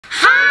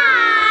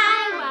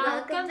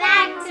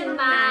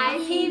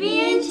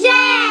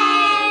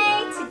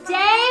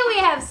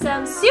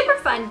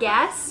fun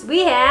guests.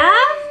 We have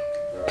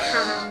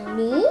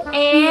Pomni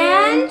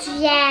and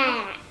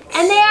Jax.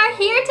 And they are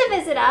here to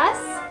visit us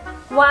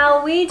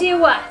while we do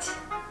what?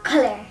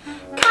 Color.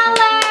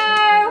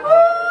 Color! Woo!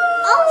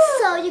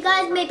 Also, you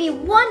guys may be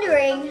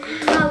wondering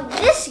how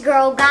this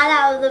girl got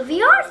out of the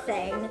VR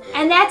thing.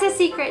 And that's a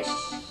secret.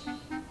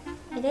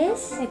 It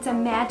is? It's a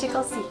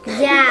magical secret.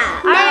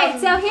 Yeah.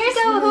 Alright, so here's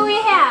who we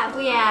have.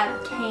 We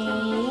have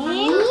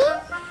Kane.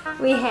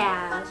 We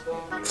have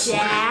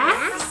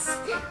Jax.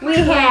 We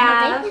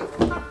have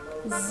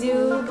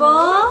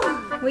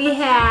Zubul. We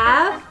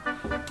have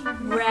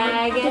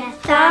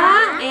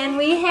Ragatha. And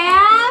we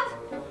have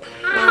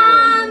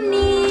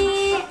Pomni.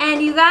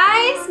 And you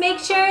guys, make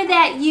sure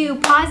that you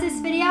pause this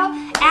video,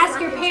 ask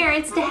your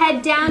parents to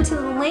head down to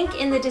the link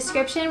in the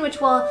description,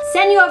 which will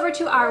send you over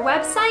to our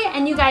website,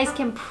 and you guys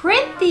can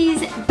print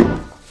these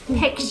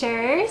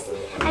pictures,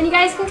 and you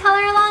guys can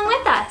color along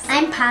with us.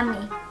 I'm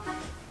Pomni.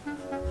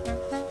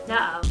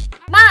 No.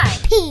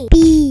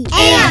 mypbandj.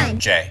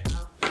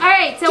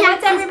 Alright, so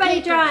what's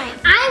everybody drawing?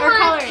 I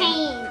want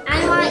Kane.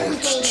 I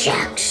want Kane.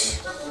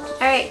 Jax.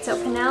 Alright, so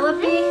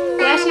Penelope,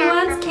 Ashley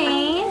wants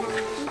Kane,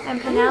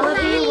 and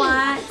Penelope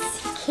wants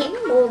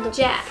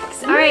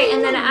Jax. Alright,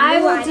 and then I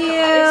will do,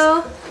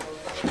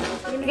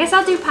 I guess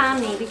I'll do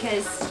Pomni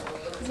because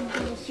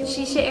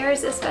she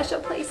shares a special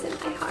place in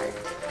my heart.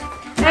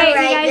 Alright, you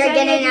guys you're ready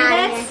to getting do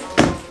out this?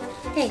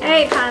 of here.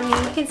 Alright, Pomni,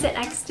 you can sit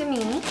next to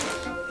me.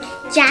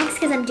 Jax,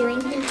 because I'm doing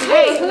him.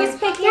 Alright, who's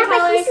picking but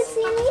colors? he's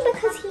seeing me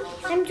because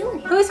I'm doing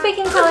it. Who's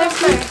picking colors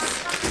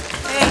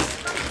first? Alright.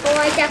 Oh,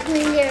 I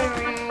definitely did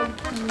red.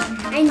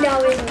 I know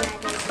it's red.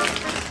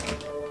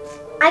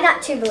 I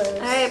got 2 blues.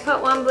 Alright,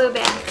 put 1 blue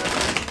back.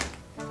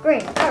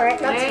 Green. Alright,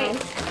 that's Alright,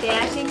 fine.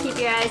 Ashley, keep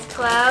your eyes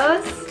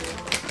closed.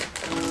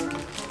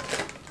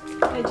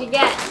 What'd you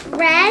get?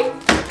 Red.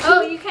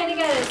 Oh, you kind of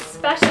got a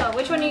special.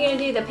 Which one are you going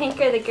to do, the pink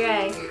or the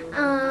gray?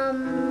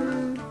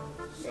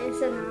 This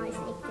one always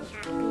makes me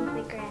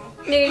happy, the gray.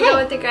 You're going to go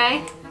with the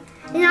gray?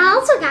 And I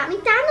also got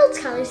McDonald's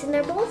colors, and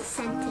they're both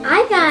scented.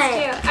 I got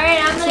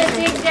Alright, I'm going to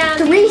dig down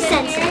 3 these in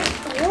cents. here.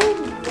 Oh,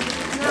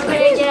 I'm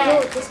going to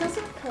get this was a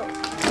Coke.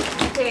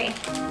 3.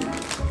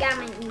 Got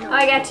my Oh,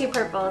 I got 2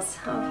 purples.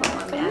 I'll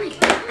put 1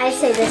 back. I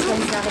say this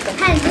one's not a good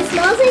pen. This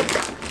smells like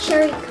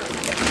cherry Coke.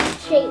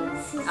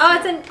 Oh,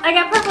 I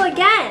got purple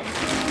again.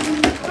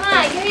 Come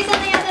on, give me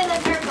something other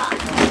than purple.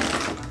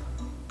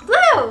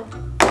 Blue.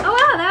 Oh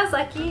wow, that was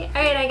lucky.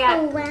 Alright, I got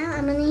Oh wow,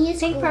 I'm gonna use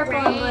pink, purple,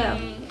 and blue.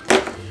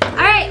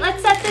 Alright,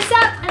 let's set this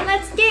up and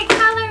let's get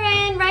color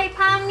in, right,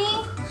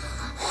 Pomni?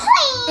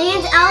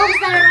 And elves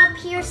that are up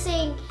here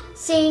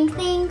saying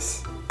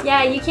things.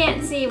 Yeah, you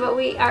can't see, but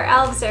our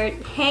elves are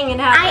hanging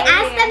out. I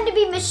asked them to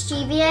be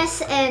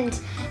mischievous, and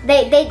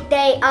they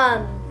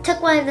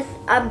took one of the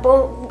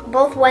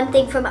both one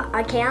thing from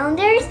our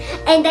calendars,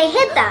 and they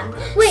hid them.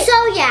 Wait.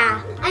 So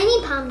yeah, I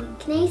need Pomni.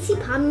 Can I see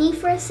Pomni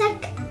for a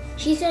sec?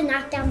 She's gonna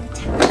knock down the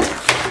tower.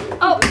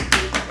 Oh,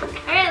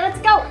 all right, let's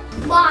go.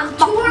 Mom,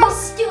 tomorrow's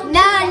still.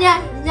 No.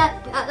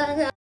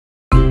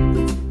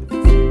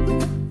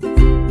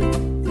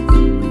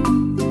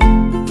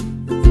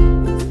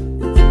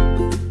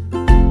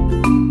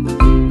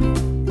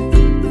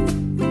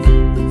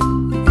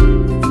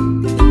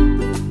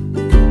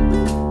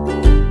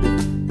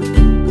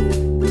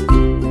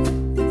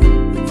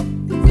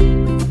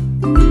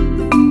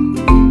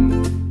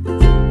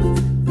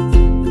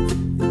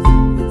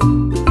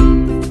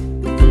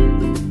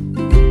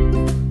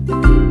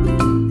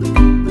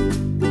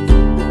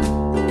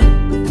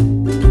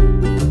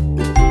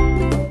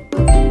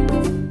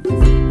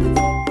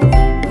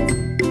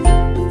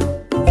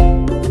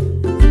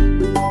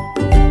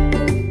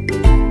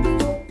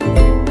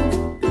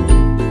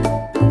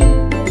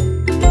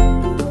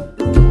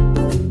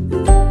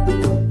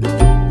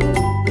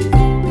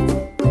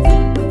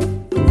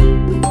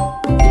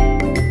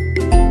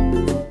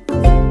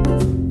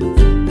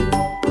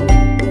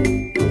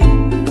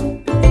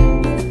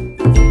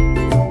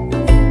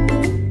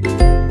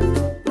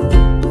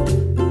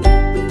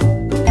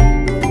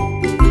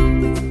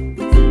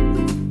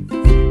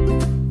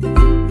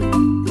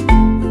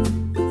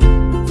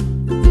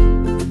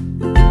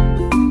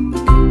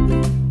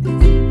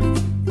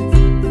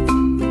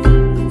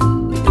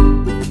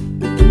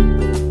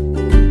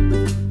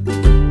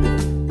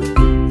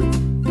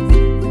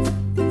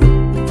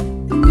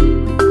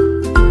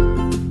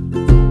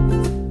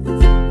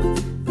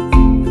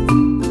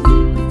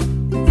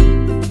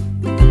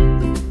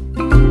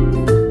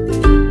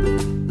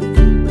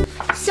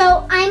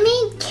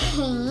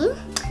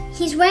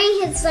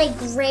 Like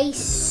gray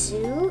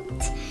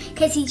suit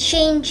because he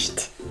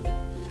changed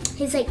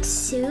his like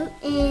suit,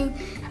 and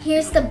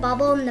here's the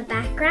bubble in the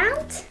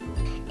background,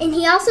 and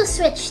he also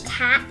switched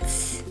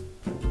hats,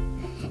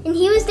 and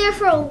he was there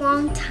for a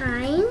long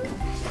time,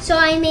 so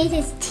I made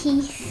his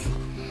teeth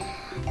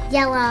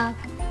yellow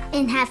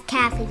and have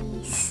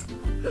cavities.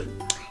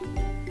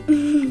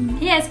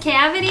 He has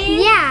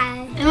cavities?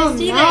 Yeah. And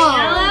his teeth are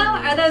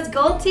yellow? Are those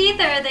gold teeth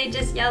or are they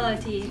just yellow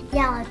teeth?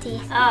 Yellow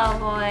teeth. Oh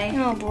boy.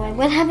 Oh boy,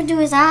 what happened to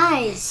his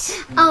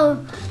eyes?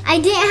 Oh, I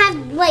didn't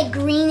have like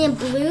green and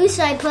blue,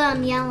 so I put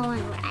on yellow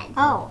and red.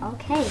 Oh,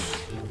 okay.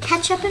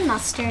 Ketchup and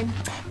mustard.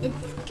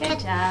 Good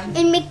job.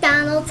 And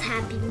McDonald's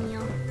Happy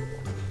Meal.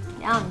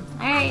 Yum.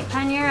 Alright,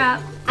 Pun, you're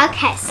up.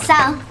 Okay, so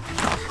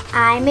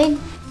I made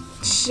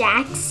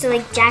Jax. So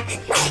like Jax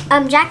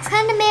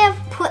kind of may have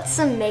put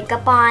some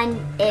makeup on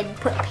and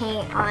put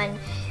paint on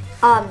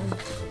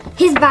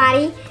his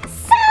body.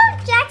 So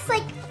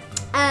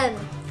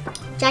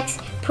Jax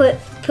put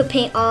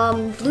paint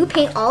blue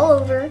paint all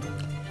over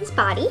his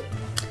body,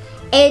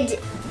 and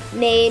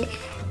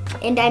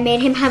I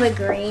made him have a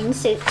green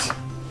suit,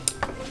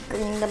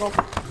 green little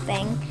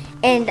thing,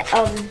 and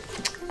a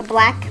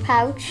black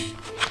pouch.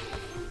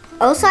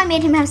 Also, I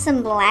made him have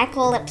some black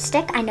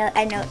lipstick. I know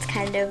it's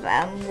kind of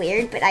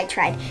weird, but I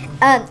tried.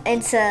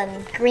 And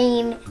some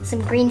green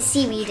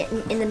seaweed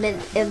in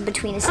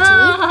between his teeth.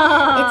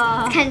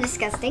 Oh. It's kind of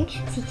disgusting.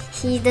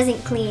 He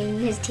doesn't clean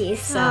his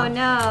teeth. So. Oh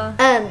no.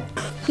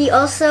 He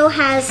also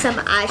has some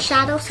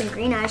eyeshadow, some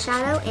green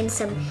eyeshadow, and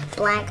some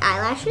black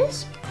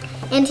eyelashes.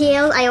 And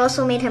I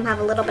also made him have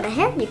a little bit of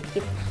hair. You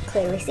can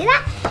clearly see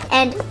that.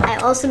 And I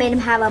also made him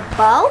have a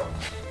bow.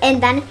 And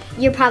then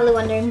you're probably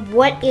wondering,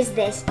 what is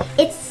this?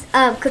 It's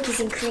cookies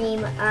and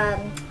cream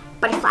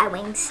butterfly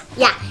wings.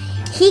 Yeah,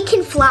 he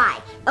can fly.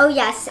 Oh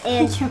yes,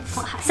 and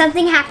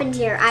something happened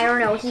here. I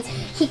don't know.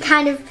 He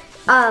kind of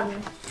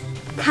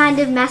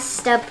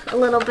messed up a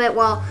little bit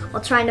while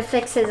trying to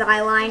fix his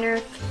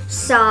eyeliner.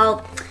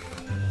 So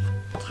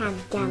kind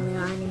of got a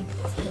little on his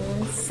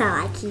hands. So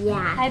like,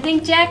 yeah. I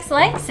think Jax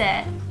likes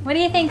it. What do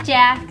you think,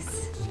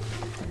 Jax?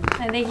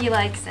 I think he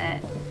likes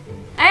it.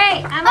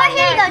 Alright, I'm up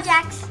Here you next. go,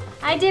 Jax.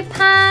 I did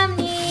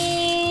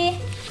Pomni,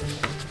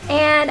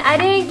 and I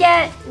didn't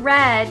get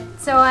red,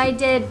 so I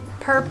did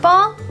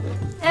purple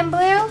and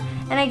blue,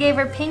 and I gave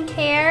her pink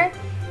hair,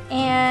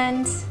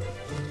 and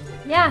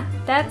yeah,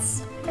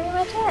 that's pretty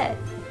much it.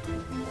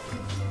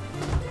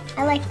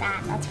 I like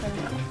that. That's really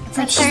cool. It's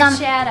That's like her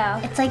shadow.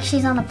 It's like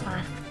she's on a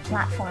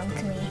platform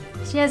to me.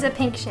 She has a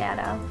pink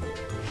shadow,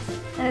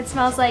 and it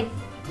smells like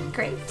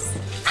grapes.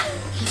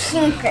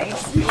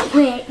 Grapes.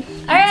 Wait.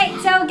 All right,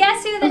 so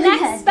guess who the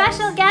next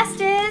special guest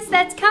is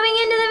that's coming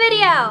into the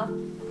video?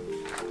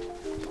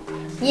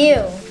 You.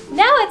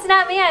 No, it's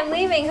not me. I'm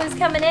leaving. Who's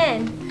coming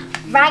in?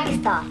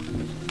 Ragatha.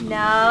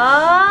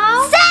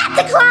 No.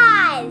 Santa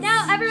Claus!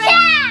 No, everybody.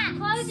 Yeah!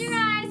 Close your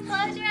eyes.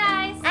 Close your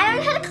eyes. I don't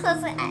know how to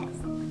close my eyes.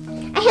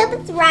 I hope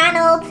it's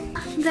Ronald.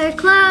 They're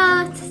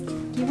closed.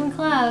 Keep them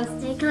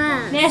closed. They're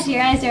closed. Nash,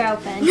 your eyes are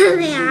open. No,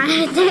 they are.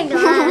 They're I can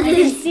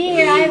closed. see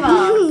your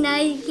eyeballs. No,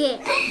 you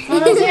can't.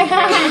 Close your eyes. I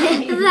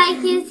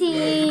can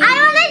see. I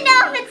want to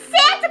know if it's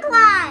Santa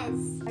Claus.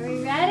 Are we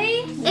ready?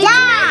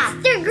 Yeah.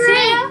 Mr.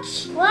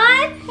 Grinch. 2,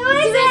 1. Who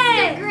is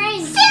it?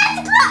 Grinch.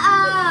 Santa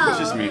Claus. It's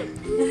just me.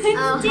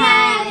 Oh,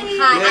 Daddy.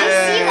 hi. I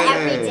see you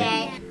every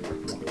day.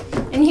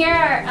 And here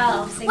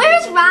are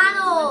Where's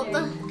Ronald?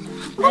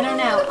 I don't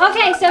know.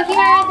 Okay, so here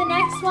are the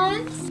next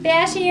ones.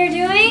 Bashy, you're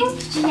doing?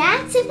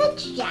 Jax and the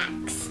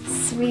Jax.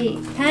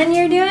 Sweet. Pen,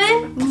 you're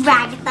doing?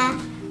 Ragatha.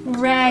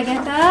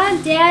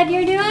 Ragatha. Dad,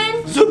 you're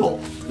doing? Zubul.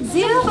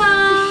 Zubo.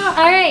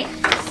 All right.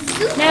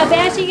 Now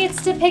Bashy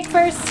gets to pick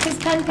first because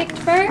Pen picked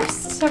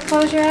first. So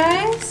close your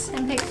eyes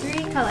and pick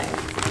 3 colors.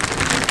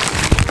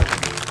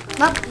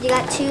 Well, you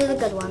got 2 of the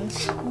good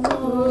ones.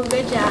 Ooh,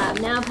 good job.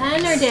 Now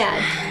Pen or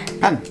Dad?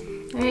 Pen.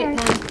 All right,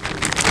 Pen.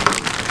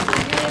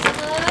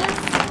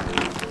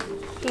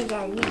 Here,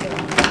 Dad, you do it.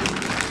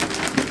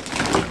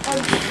 Oh,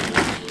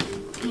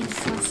 it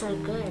smells so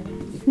good.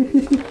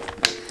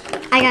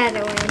 I got an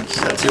orange.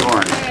 That's your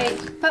orange. All right,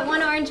 put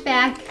 1 orange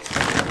back.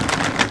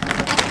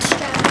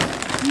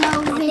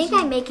 No, I think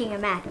I'm making a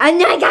mess. I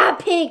know I got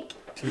a pink.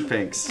 2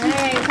 pinks. All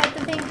right, put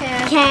the pink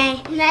back. Okay.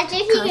 Imagine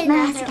if you get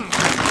another.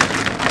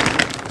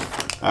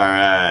 All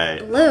right.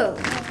 Blue. All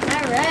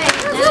right.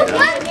 This is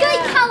one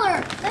good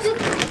color.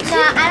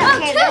 No, I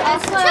don't care.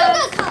 Two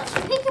good colors.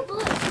 Pink and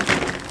blue.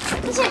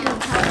 These are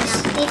good colors.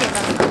 These are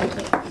both really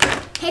cute.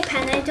 Hey,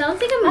 Pen, I don't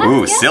think I'm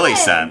Ooh, good. silly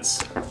sense.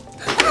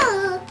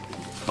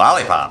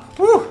 Lollipop.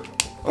 Woo.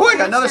 Oh, I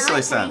got another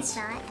silly sense.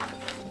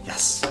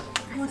 Yes.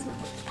 Can I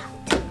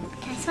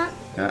smell it?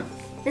 Yeah.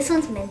 This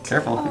one's mint.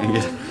 Careful.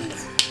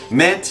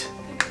 Mint.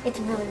 It's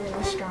really,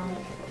 really strong.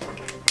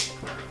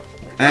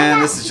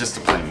 And this is just a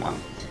plain one.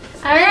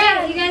 All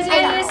right, you guys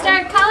ready to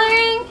start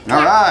coloring?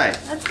 All right.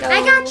 Let's go.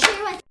 I got you.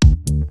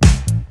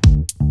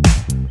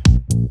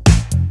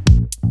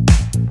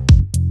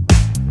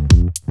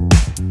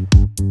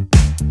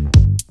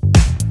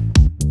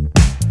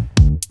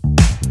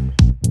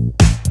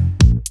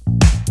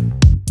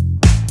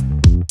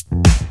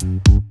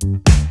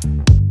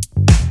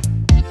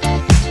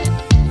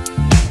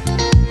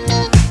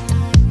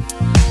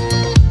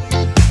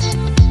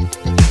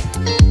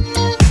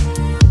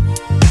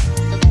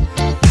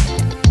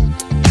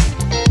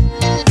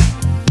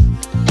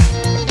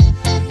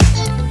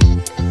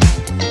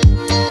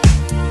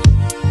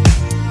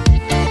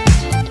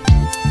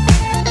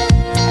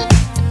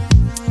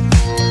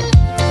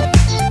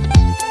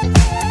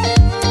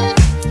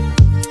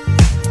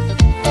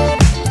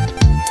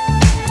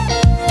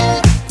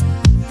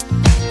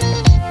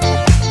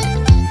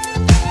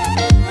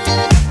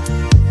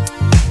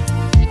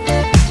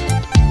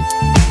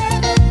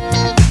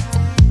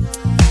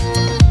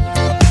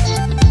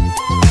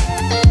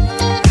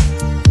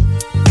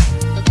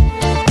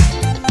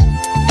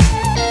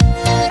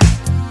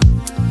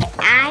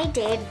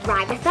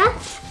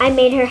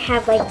 made her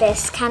have like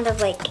this kind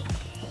of like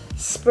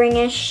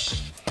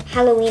springish,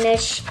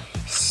 Halloweenish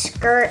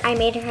skirt. I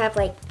made her have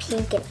like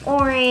pink and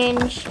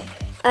orange,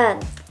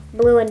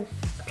 blue and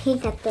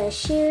pink at the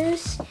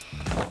shoes.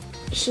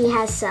 She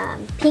has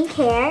some pink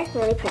hair,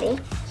 really pretty.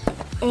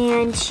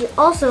 And she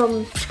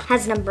also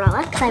has an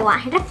umbrella because I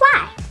want her to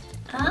fly.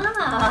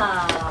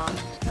 Oh,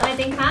 well, I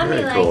think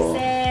Mommy likes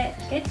it.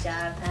 Good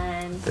job,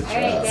 hon. Good All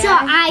right, job. Jax. So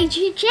I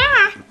drew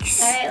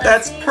Jax. All right,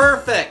 That's see.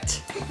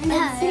 perfect.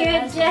 Let's see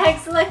what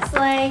Jax looks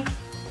like.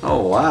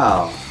 Oh,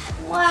 wow.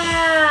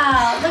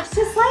 Wow, looks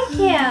just like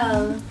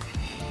him.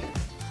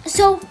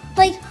 So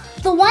like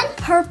the one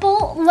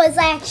purple was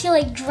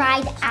actually like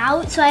dried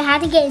out, so I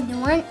had to get a new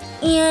one,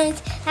 and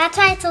that's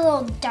why it's a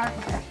little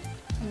darker.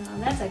 Oh,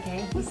 that's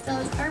okay. He still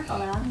is purple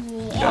though.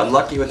 You got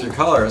lucky with your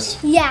colors.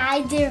 Yeah,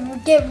 I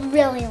did get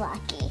really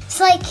lucky. It's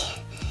like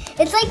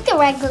the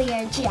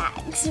regular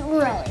Jax,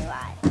 really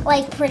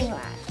like pretty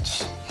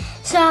much.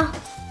 So,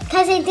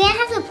 because I didn't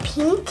have the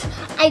pink,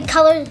 I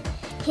colored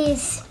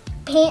his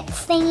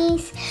pants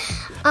thingies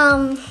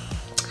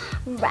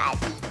red.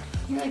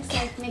 He looks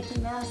like Mickey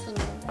Mouse a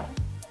little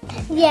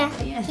bit. Yeah,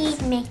 Yes.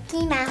 he's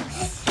Mickey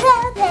Mouse.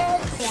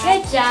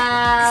 Good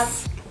job.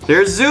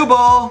 Here's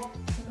Zubal.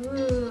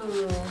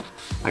 Ooh.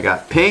 I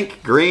got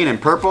pink, green, and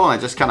purple, and I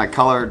just kind of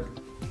colored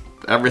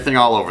everything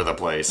all over the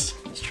place.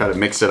 Just try to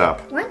mix it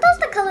up. Weren't those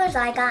the colors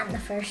I got in the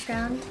first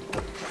round? I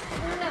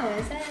don't know,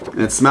 is it?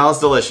 And it smells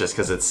delicious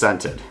because it's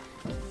scented.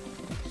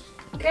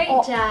 Great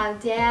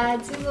job,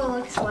 Dad. Zubal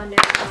looks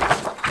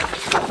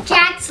wonderful.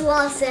 Jax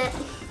loves it.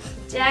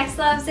 Jax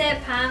loves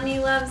it. Pomni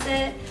loves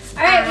it.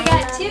 All right, we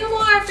got 2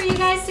 more for you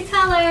guys to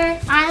color.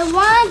 I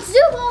want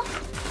Zubal.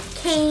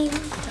 Came.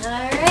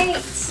 All right.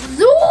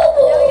 Zubal.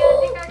 Now we gotta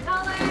pick our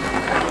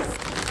colors.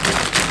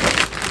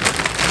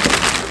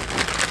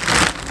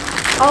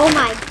 Oh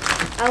my,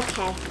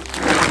 okay.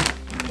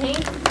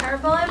 Pink,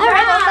 purple, and All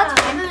right, brown. well,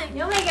 that's fine.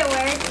 You'll make it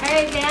work. All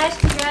right, Dash,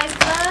 keep your eyes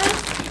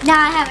closed. Now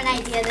I have an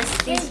idea.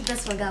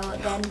 This will go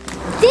good.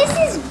 This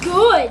is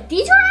good.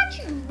 These are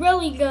actually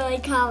really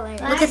good colors.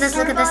 Look at this,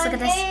 look at this, look at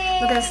this. Purple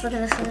Look and at this, look at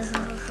this, look at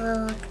this,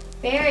 look.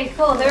 Very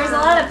cool. There was a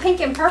lot of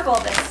pink and purple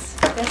this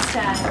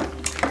time.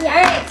 All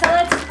right,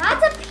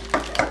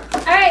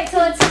 so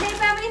let's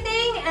tape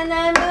everything and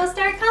then we'll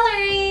start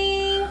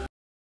coloring.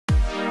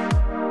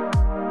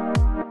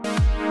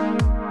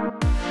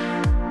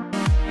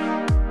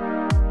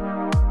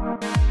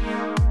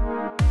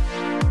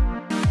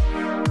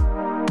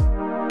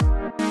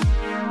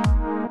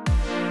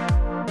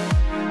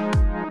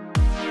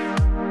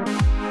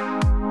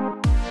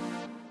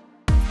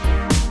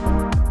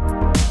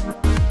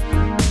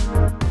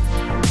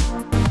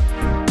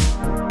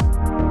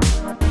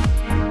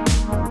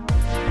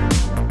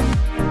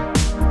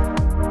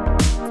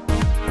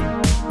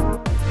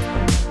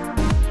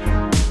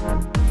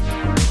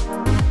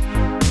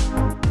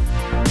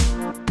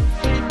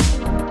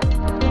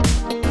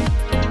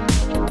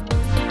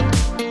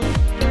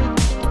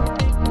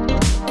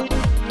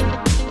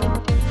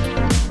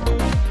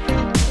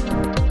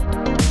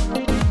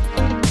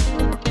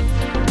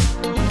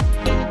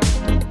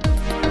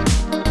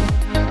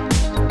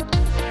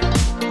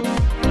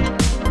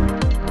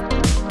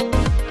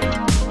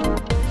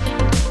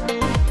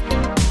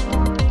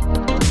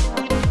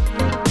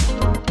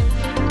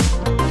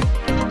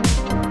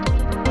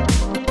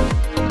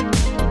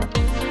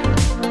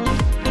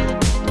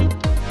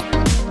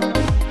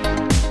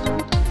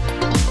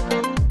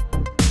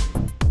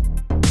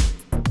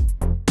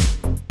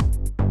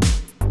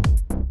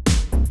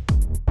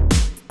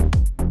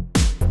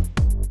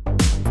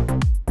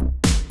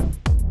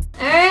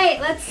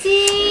 Let's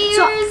see.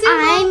 So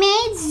I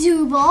made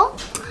Zubal,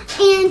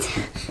 and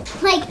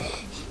like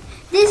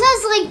this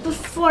was like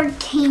before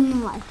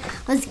Kane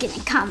was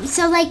gonna come.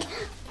 So like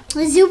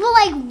Zubal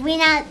like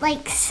went out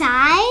like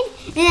side,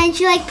 and then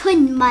she like put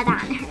mud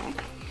on her,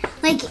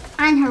 like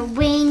on her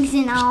wings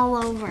and all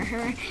over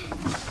her,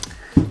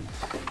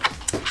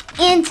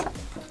 and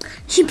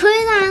she put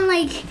on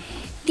like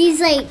these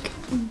like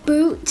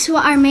boots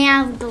are made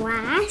out of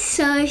glass,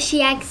 so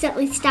she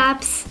accidentally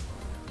stops.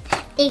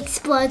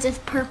 Explodes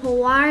with purple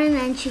water and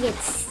then she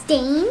gets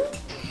stained,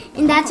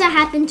 and that's what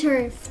happened to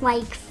her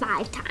like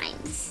 5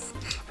 times.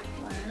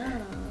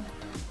 Wow.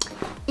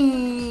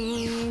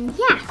 And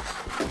yeah.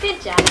 Good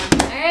job.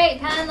 All right,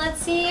 Helen,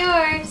 let's see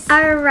yours.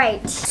 All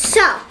right,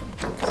 so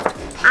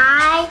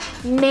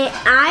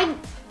I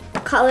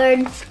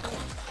colored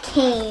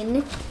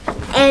Kane,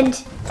 and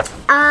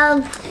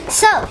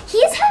so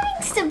he's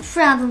having some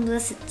problems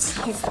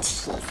with his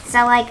teeth.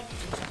 So like.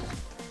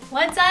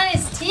 What's on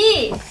his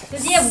teeth?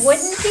 Does he have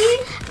wooden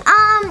teeth?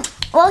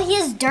 Well, he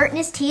has dirt in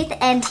his teeth,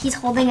 and he's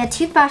holding a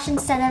toothbrush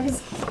instead of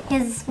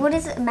his what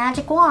is it,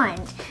 magic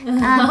wand.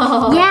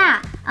 Yeah,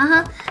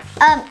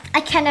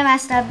 I kind of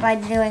messed up by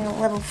doing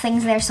little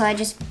things there, so I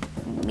just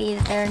made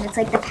it there, and it's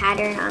like the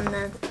pattern on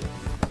the,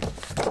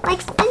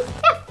 like, and,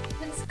 yeah.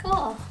 That's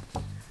cool.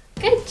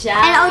 Good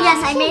job. And oh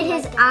yes, I made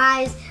his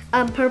eyes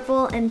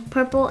purple, and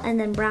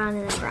then brown,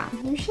 and then brown.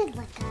 You should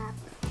look up.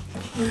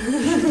 No,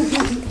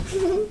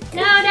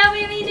 don't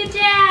be mean to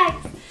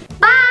Jax.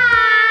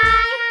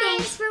 Bye!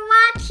 Thanks for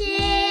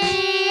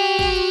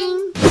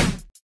watching!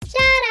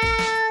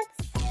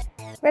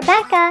 Shoutouts!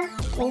 Rebecca,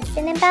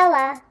 Winston and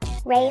Bella,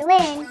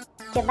 Raylyn,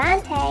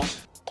 Javante,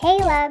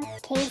 Caleb,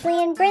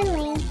 Kingsley and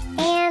Brinley,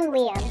 and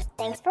Liam.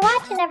 Thanks for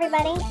watching,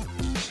 everybody.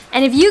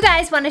 And if you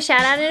guys want a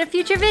shout out in a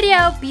future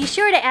video, be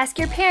sure to ask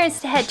your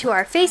parents to head to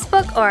our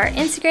Facebook or our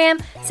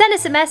Instagram, send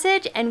us a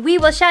message, and we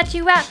will shout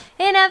you out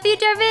in a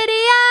future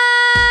video!